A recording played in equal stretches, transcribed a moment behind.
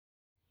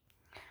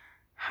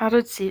How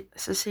did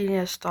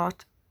Cecilia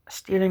start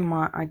stealing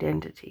my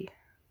identity?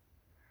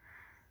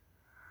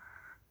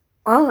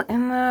 Well,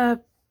 in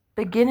the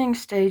beginning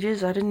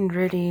stages, I didn't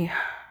really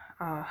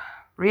uh,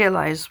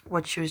 realize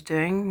what she was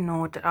doing,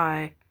 nor did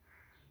I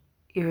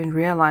even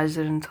realize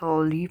it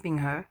until leaving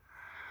her.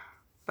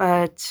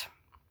 But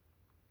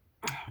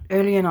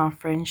early in our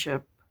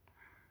friendship,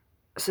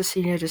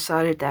 Cecilia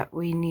decided that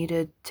we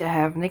needed to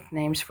have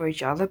nicknames for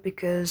each other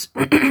because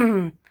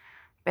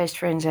best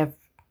friends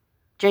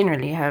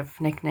generally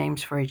have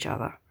nicknames for each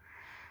other.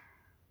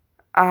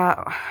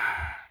 Uh,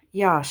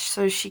 yeah,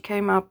 so she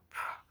came up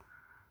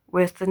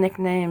with the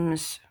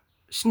nicknames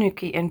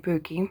Snooky and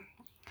Pookie.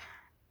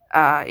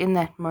 In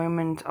that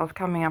moment of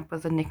coming up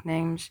with the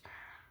nicknames,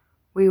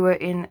 we were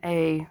in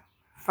a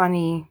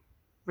funny,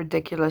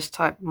 ridiculous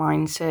type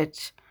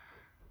mindset,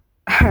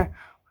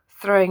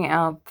 throwing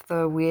out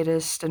the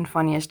weirdest and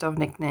funniest of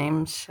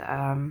nicknames.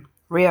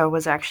 Ria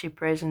was actually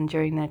present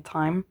during that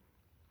time.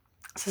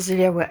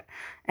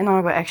 And I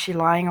were actually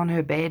lying on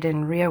her bed,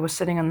 and Ria was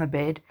sitting on the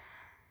bed.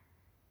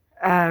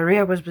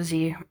 Ria was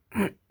busy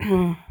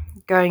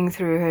going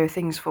through her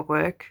things for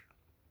work,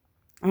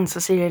 and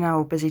Cecilia and I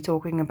were busy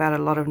talking about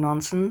a lot of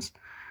nonsense.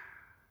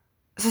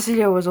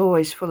 Cecilia was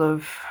always full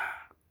of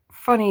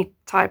funny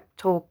type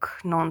talk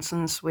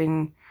nonsense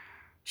when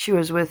she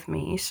was with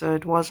me, so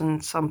it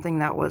wasn't something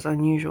that was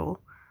unusual.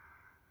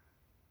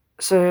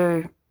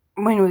 So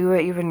when we were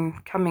even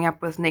coming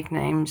up with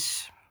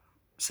nicknames,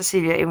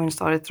 Cecilia even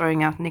started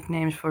throwing out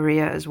nicknames for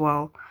Ria as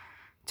well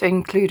to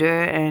include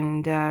her,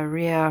 and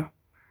Ria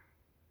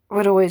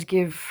would always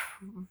give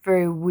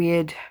very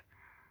weird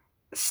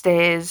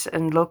stares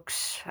and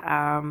looks,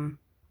 and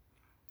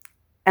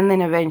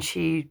then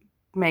eventually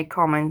make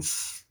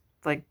comments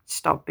like,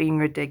 stop being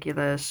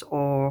ridiculous,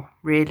 or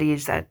really,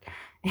 is that,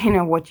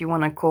 what you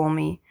want to call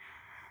me?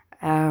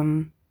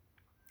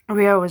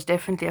 Ria was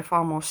definitely a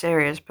far more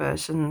serious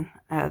person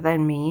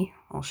than me.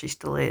 Well, she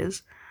still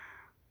is.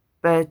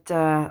 But,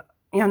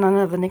 none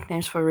of the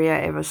nicknames for Ria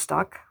ever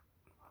stuck.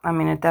 I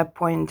mean, at that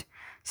point,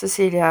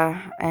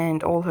 Cecilia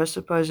and all her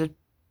supposed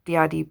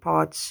DID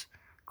parts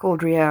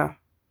called Ria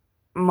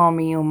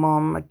mommy or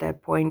mom at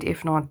that point,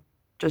 if not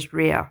just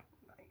Ria,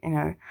 you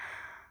know.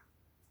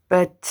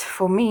 But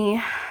for me,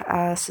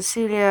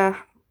 Cecilia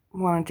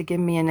wanted to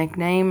give me a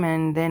nickname,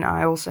 and then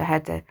I also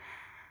had to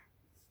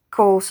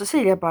call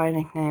Cecilia by a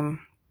nickname.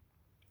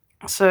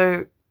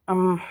 So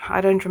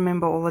I don't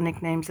remember all the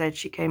nicknames that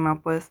she came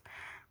up with,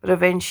 but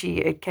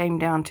eventually it came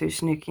down to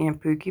Snooky and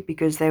Pookie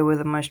because they were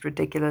the most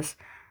ridiculous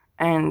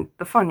and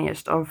the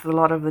funniest of a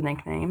lot of the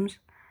nicknames.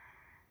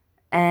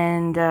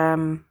 And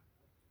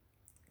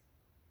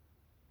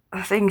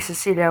I think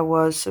Cecilia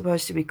was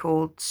supposed to be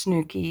called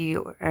Snooky,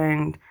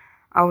 and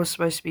I was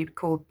supposed to be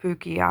called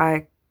Pookie.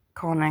 I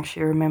can't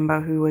actually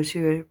remember who was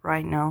who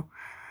right now.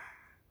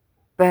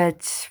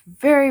 But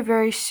very,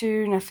 very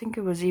soon, I think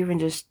it was even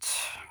just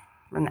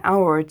an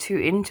hour or two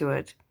into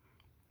it,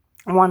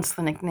 once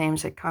the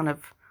nicknames had kind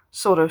of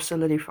sort of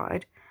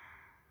solidified,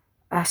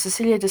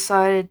 Cecilia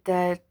decided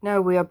that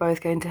no, we are both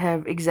going to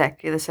have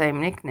exactly the same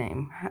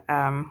nickname.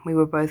 We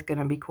were both going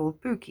to be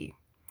called Pookie.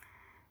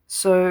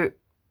 So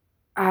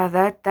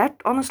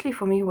that honestly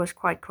for me was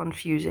quite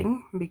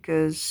confusing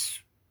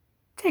because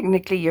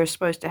technically you're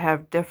supposed to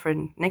have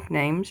different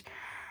nicknames,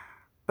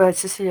 but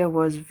Cecilia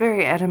was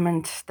very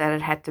adamant that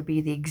it had to be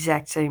the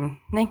exact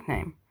same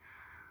nickname.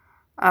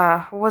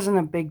 It wasn't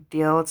a big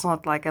deal. It's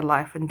not like a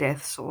life and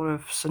death sort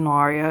of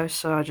scenario,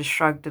 so I just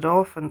shrugged it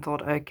off and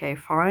thought, okay,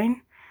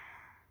 fine.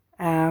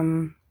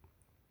 I'll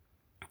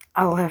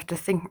have to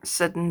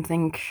sit and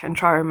think and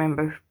try to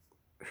remember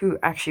who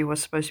actually was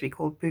supposed to be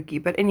called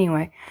Pookie. But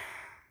anyway,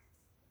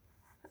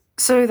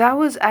 so that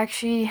was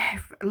actually,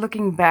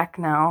 looking back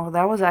now,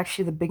 that was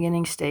actually the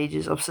beginning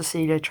stages of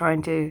Cecilia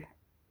trying to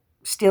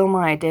steal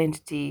my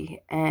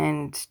identity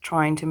and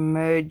trying to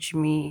merge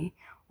me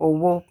or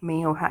warp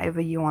me, or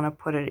however you want to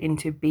put it,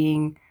 into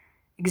being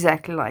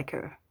exactly like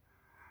her.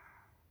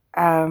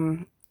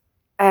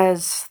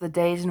 As the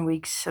days and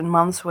weeks and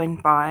months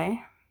went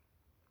by,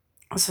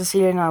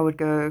 Cecilia and I would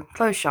go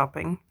clothes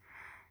shopping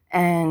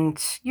and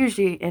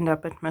usually end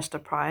up at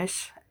Mr.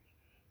 Price.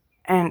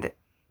 And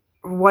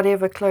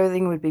whatever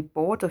clothing would be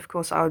bought, of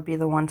course, I would be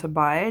the one to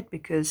buy it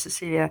because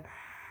Cecilia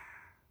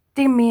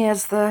deemed me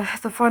as the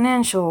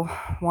financial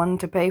one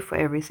to pay for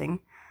everything.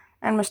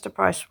 And Mr.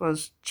 Price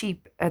was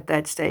cheap at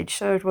that stage,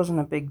 so it wasn't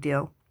a big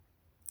deal.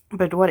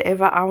 But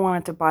whatever I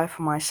wanted to buy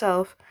for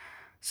myself,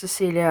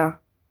 Cecilia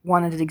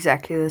wanted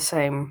exactly the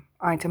same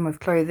item of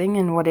clothing,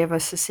 and whatever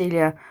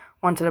Cecilia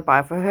wanted to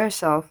buy for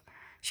herself,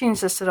 she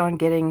insisted on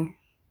getting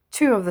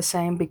two of the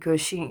same because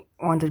she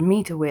wanted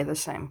me to wear the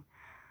same.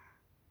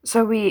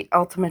 So we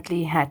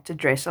ultimately had to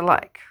dress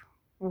alike,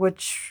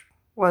 which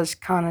was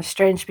kind of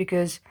strange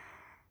because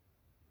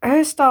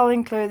her style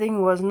in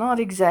clothing was not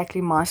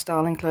exactly my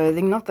style in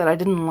clothing. Not that I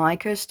didn't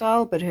like her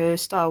style, but her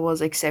style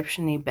was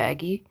exceptionally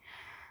baggy,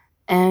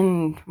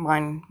 and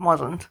mine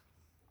wasn't.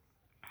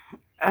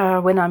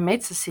 When I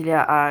met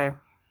Cecilia, I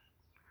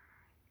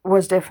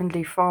was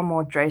definitely far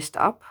more dressed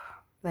up.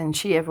 than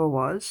she ever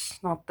was.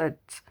 Not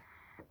that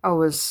I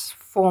was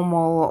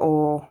formal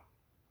or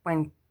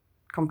went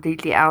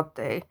completely out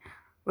there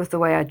with the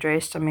way I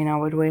dressed. I mean, I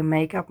would wear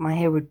makeup, my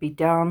hair would be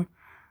down,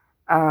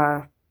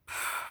 uh,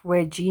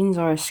 wear jeans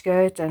or a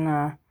skirt and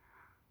a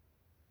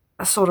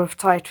sort of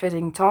tight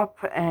fitting top,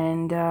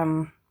 and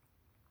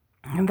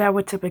that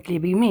would typically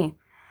be me.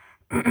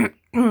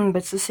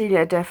 But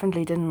Cecilia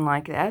definitely didn't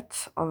like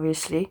that,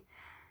 obviously.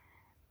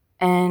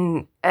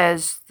 And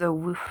as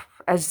the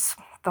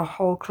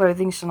whole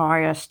clothing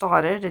scenario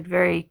started, it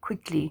very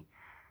quickly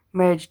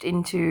merged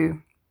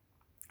into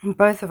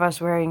both of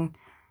us wearing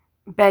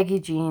baggy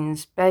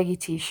jeans, baggy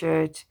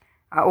t-shirt.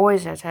 I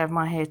always had to have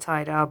my hair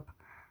tied up.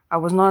 I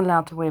was not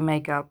allowed to wear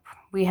makeup.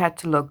 We had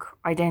to look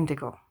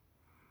identical.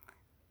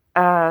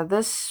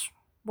 This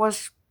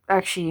was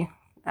actually,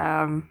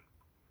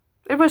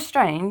 it was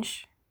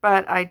strange,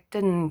 but I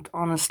didn't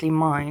honestly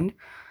mind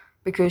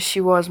because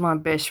she was my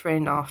best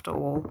friend after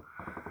all.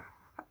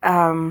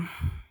 Um,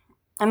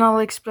 and I'll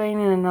explain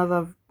in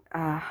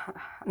uh,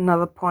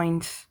 another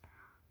point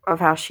of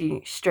how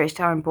she stressed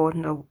how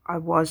important I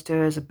was to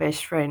her as a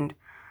best friend.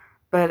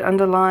 But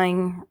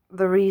underlying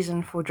the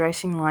reason for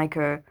dressing like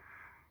her,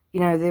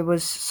 there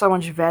was so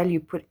much value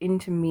put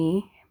into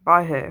me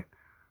by her,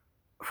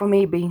 for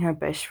me being her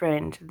best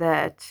friend,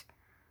 that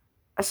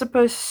I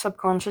suppose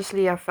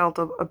subconsciously I felt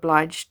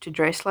obliged to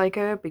dress like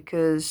her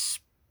because,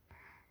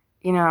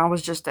 I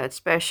was just that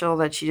special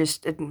that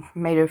it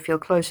made her feel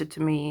closer to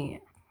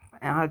me.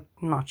 I'm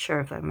not sure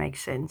if that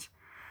makes sense.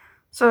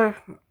 So,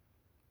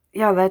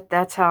 yeah,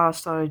 that's how I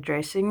started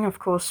dressing. Of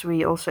course,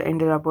 we also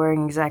ended up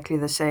wearing exactly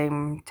the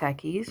same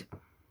tackies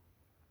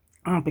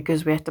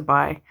because we had to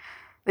buy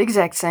the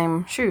exact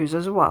same shoes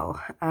as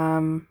well.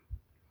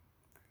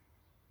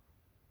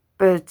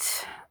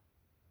 But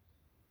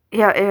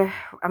yeah,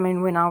 I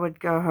mean, when I would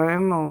go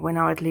home or when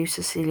I would leave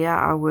Cecilia,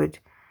 I would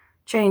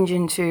change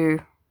into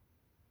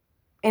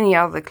any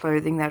other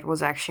clothing that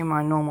was actually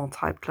my normal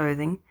type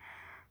clothing.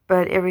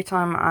 But every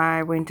time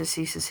I went to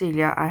see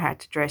Cecilia, I had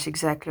to dress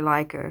exactly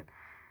like her.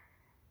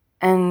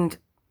 And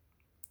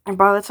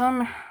by the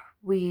time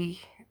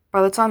we,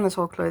 by the time this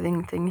whole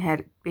clothing thing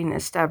had been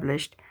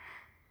established,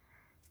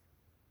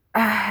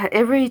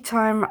 every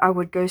time I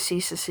would go see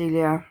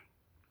Cecilia,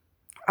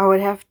 I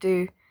would have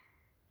to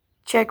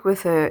check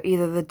with her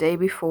either the day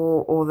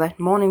before or that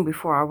morning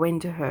before I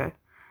went to her,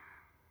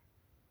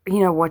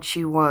 what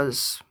she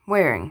was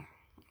wearing.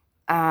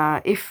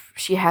 If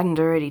she hadn't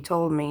already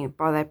told me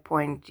by that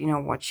point,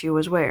 what she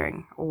was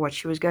wearing or what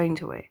she was going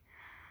to wear.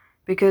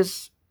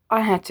 Because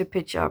I had to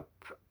pitch up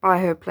by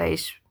her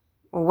place,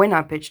 or when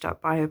I pitched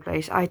up by her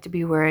place, I had to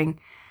be wearing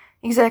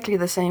exactly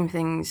the same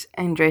things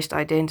and dressed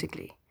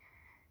identically.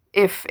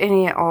 If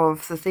any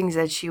of the things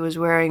that she was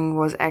wearing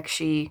was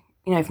actually,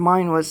 if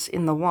mine was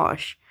in the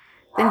wash,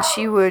 then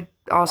she would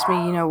ask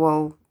me,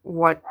 well,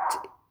 what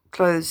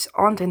clothes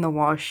aren't in the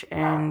wash,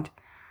 and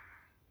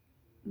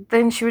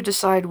then she would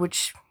decide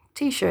which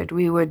t-shirt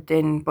we would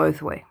then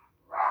both wear.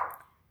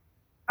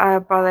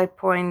 By that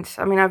point,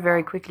 I mean, I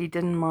very quickly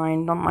didn't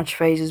mind, not much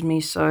phases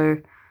me, so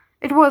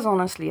it was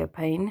honestly a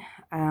pain,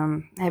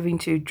 having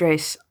to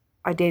dress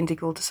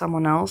identical to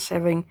someone else,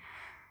 having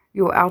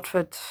your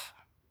outfit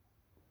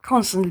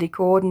constantly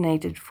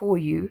coordinated for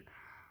you.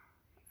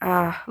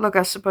 Look,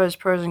 I suppose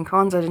pros and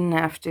cons, I didn't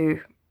have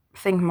to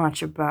think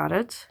much about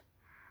it,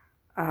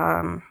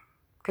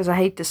 because I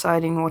hate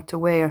deciding what to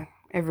wear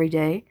every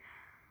day.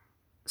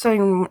 So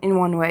in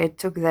one way, it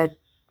took that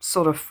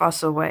sort of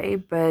fuss away,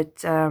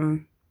 but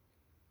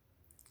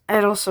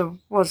it also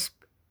was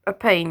a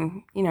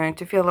pain,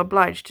 to feel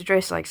obliged to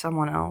dress like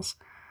someone else.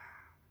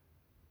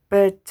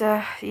 But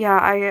yeah,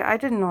 I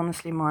didn't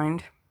honestly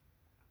mind.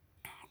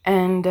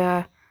 And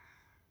there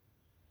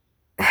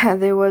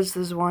was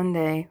this one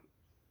day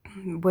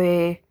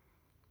where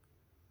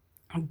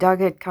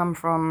Doug had come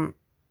from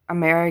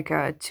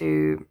America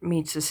to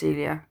meet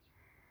Cecilia.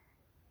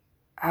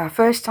 His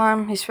first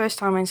time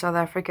in South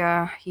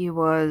Africa, he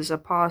was a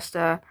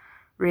pastor.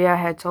 Ria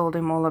had told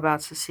him all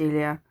about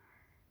Cecilia,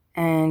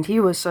 and he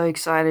was so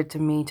excited to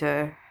meet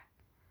her.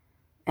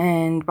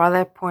 And by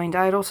that point,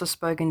 I had also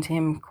spoken to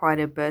him quite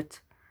a bit,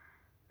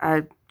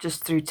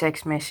 just through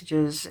text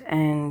messages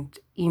and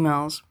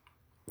emails.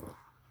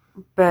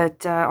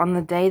 But on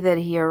the day that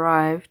he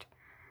arrived,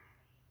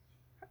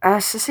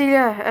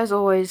 Cecilia, as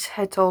always,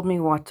 had told me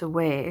what to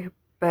wear.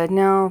 But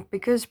now,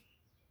 because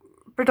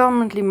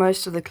predominantly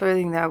most of the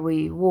clothing that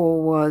we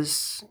wore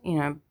was,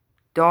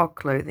 dark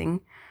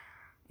clothing,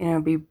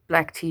 be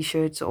black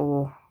t-shirts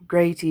or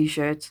grey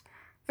t-shirts,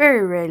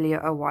 very rarely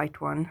a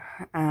white one.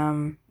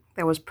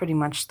 That was pretty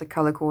much the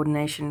color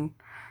coordination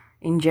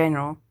in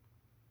general.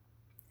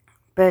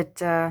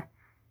 But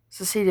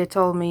Cecilia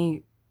told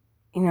me,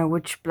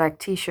 which black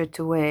t-shirt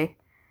to wear.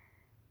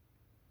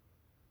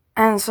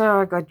 And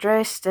so I got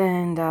dressed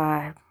and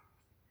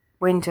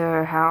went to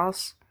her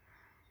house.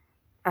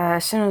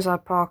 As soon as I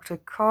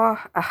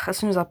as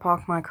soon as I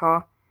parked my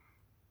car,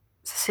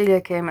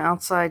 Cecilia came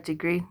outside to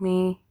greet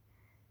me,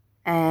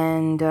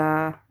 and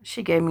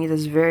she gave me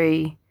this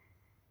very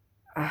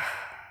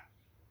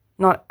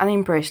not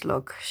unimpressed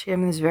look. She gave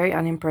me this very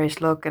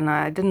unimpressed look, and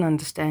I didn't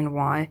understand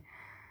why.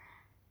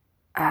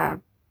 Uh,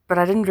 but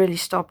I didn't really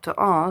stop to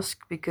ask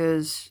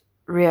because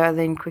Ria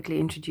then quickly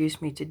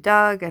introduced me to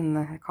Doug, and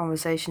the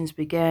conversations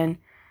began.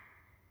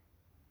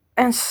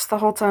 And the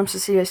whole time,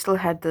 Cecilia still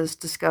had this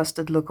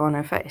disgusted look on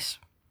her face.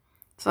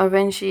 So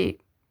eventually,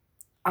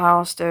 I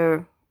asked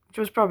her, it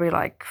was probably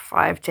like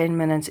 5, 10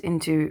 minutes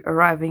into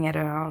arriving at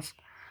her house.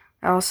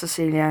 I asked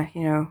Cecilia,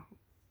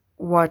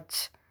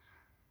 what,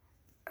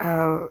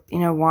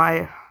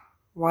 why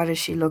does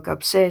she look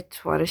upset?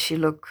 Why does she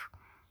look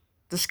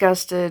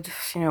disgusted?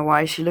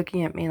 Why is she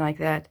looking at me like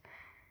that?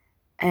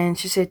 And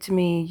she said to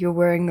me, "You're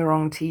wearing the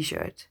wrong t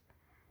shirt."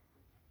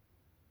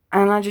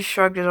 And I just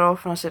shrugged it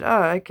off and I said,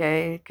 "Oh,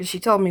 okay." Because she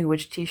told me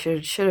which t shirt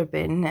it should have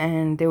been,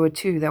 and there were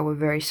two that were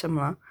very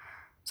similar.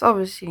 So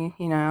obviously,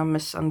 I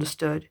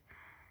misunderstood.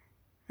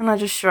 And I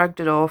just shrugged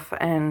it off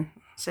and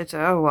said to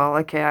her, "Oh, well,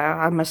 okay,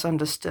 I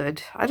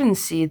misunderstood. I didn't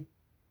see,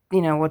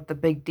 what the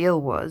big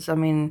deal was. I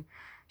mean,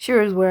 she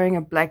was wearing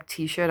a black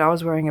t shirt. I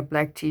was wearing a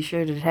black t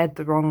shirt. It had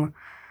the wrong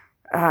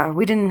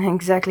we didn't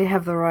exactly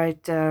have the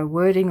right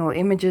wording or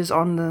images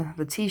on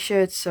the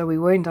t-shirts, so we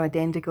weren't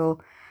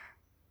identical.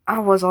 I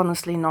was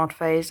honestly not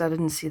phased. I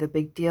didn't see the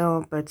big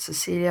deal, but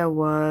Cecilia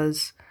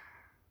was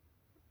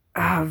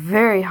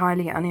very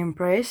highly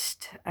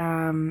unimpressed.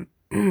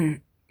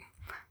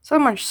 So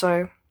much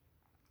so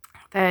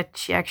that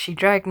she actually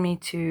dragged me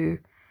to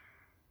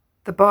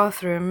the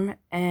bathroom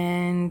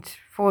and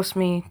forced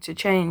me to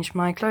change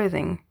my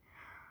clothing.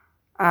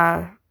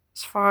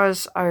 As far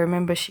as I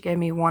remember, she gave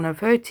me one of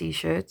her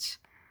t-shirts.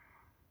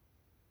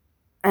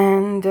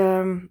 And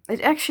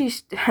it actually,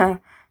 as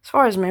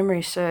far as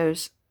memory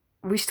serves,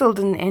 we still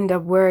didn't end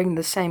up wearing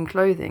the same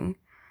clothing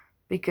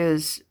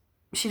because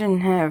she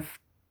didn't have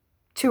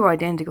two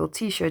identical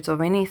t shirts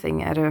of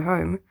anything at her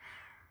home.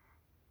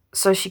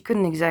 So she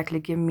couldn't exactly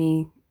give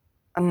me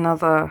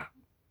another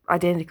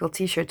identical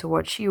t shirt to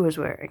what she was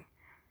wearing,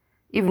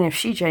 even if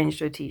she changed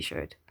her t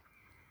shirt.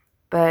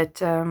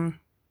 But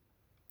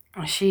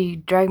she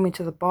dragged me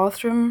to the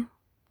bathroom,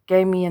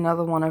 gave me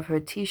another one of her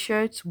t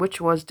shirts, which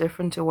was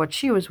different to what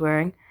she was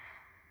wearing.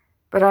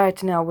 But I had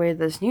to now wear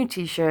this new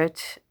t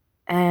shirt,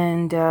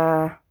 and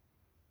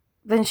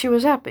then she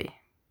was happy.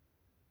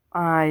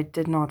 I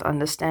did not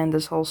understand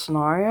this whole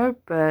scenario,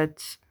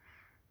 but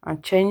I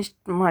changed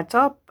my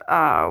top.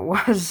 I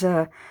was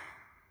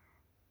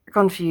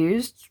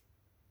confused.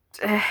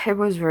 It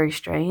was very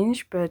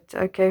strange, but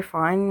okay,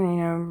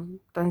 fine.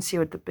 Don't see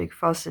what the big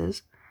fuss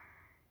is.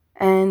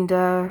 And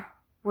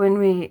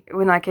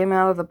when I came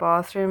out of the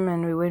bathroom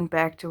and we went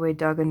back to where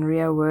Doug and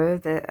Ria were,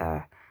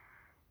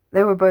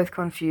 they were both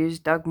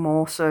confused. Doug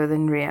more so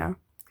than Ria,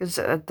 because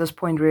at this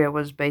point Ria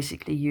was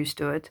basically used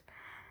to it.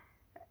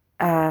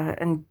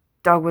 And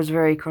Doug was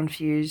very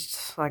confused,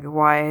 like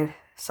why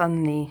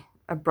suddenly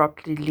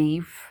abruptly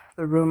leave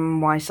the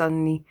room, why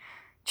suddenly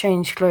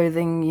change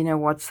clothing,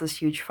 what's this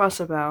huge fuss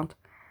about?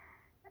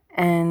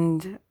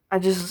 And I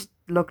just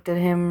looked at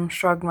him,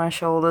 shrugged my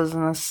shoulders,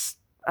 and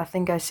I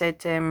think I said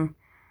to him,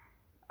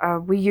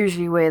 we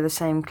usually wear the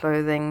same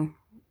clothing.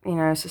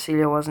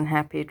 Cecilia wasn't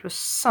happy. It was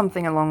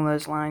something along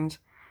those lines.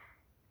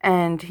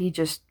 And he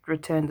just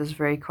returned this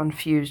very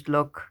confused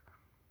look.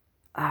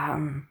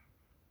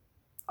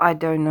 I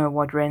don't know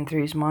what ran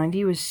through his mind.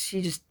 He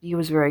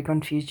was very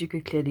confused. You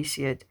could clearly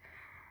see it.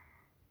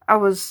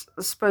 I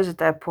suppose at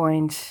that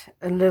point,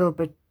 a little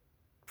bit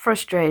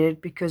frustrated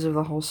because of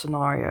the whole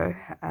scenario.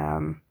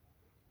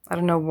 I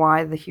don't know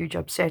why the huge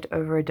upset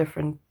over a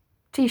different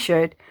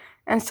t-shirt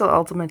and still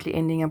ultimately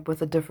ending up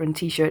with a different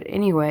t-shirt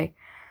anyway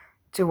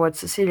to what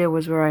Cecilia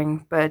was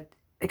wearing, but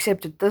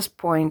except at this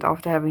point,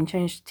 after having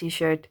changed the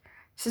t-shirt,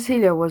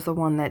 Cecilia was the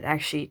one that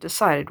actually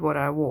decided what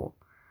I wore.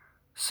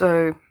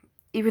 So,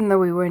 even though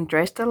we weren't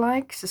dressed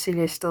alike,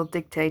 Cecilia still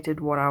dictated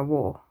what I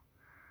wore.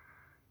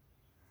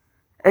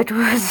 It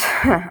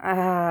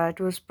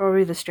was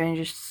probably the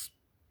strangest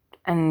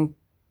and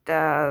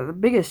the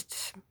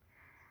biggest,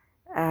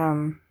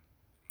 um,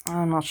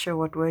 I'm not sure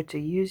what word to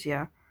use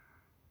here,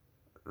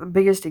 the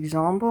biggest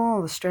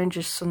example, the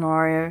strangest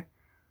scenario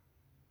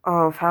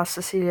of how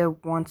Cecilia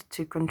wanted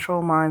to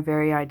control my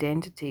very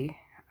identity.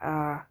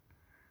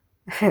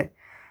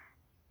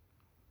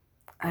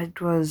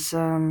 It was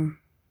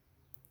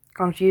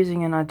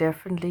confusing, and I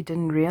definitely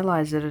didn't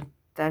realize it at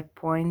that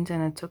point,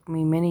 and it took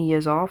me many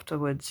years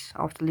afterwards,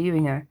 after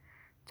leaving her,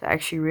 to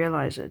actually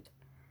realize it.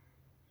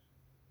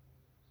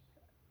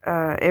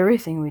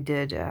 Everything we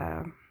did,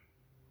 it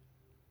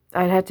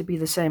had to be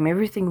the same.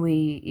 Everything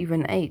we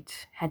even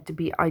ate had to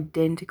be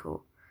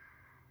identical.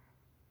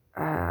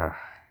 Uh,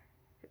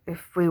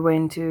 if we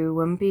went to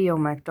Wimpy or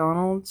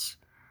McDonald's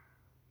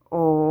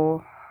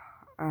or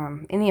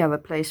any other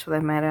place for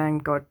that matter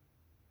and got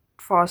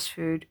fast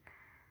food,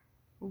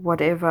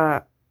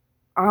 whatever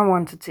I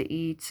wanted to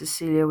eat,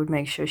 Cecilia would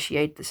make sure she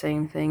ate the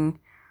same thing.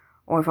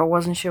 Or if I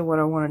wasn't sure what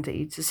I wanted to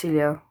eat,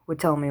 Cecilia would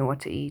tell me what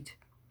to eat.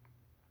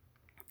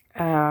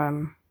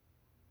 Um,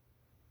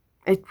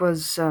 it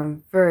was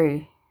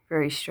very,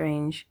 very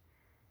strange.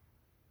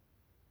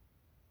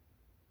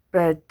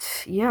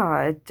 But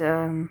yeah,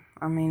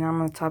 I mean,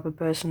 I'm the type of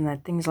person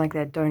that things like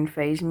that don't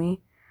faze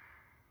me.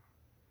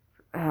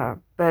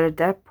 But at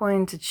that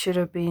point, it should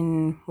have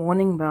been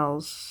warning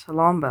bells,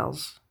 alarm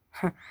bells,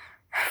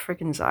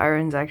 freaking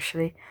sirens,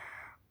 actually.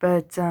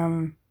 But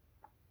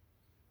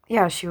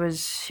yeah, she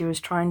was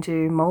trying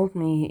to mold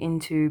me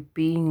into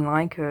being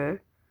like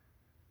her.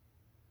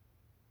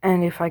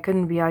 And if I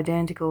couldn't be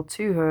identical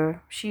to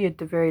her, she at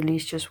the very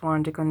least just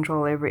wanted to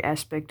control every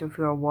aspect of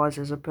who I was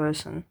as a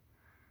person.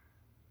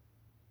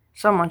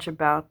 So much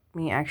about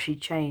me actually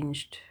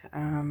changed.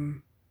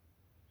 I'm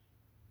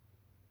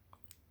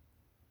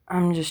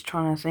just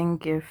trying to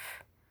think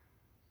if,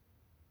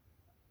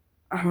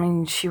 I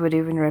mean, she would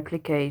even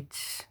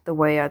replicate the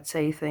way I'd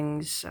say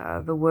things,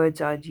 the words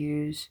I'd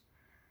use.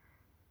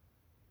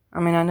 I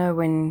mean, I know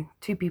when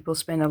two people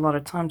spend a lot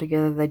of time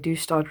together, they do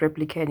start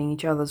replicating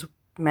each other's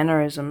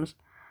mannerisms.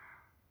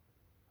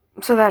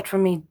 So that for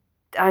me,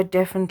 I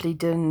definitely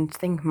didn't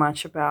think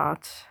much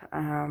about.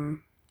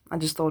 I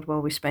just thought,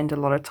 well, we spent a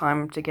lot of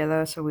time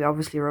together, so we're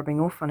obviously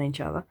rubbing off on each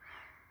other.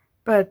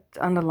 But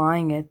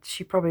underlying it,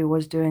 she probably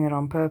was doing it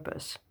on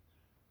purpose.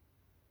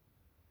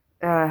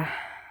 Uh,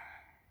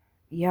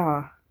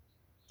 yeah.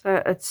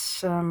 So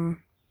it's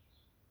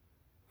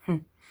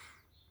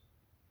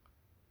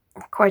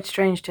quite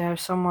strange to have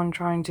someone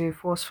trying to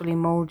forcefully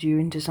mold you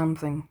into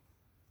something.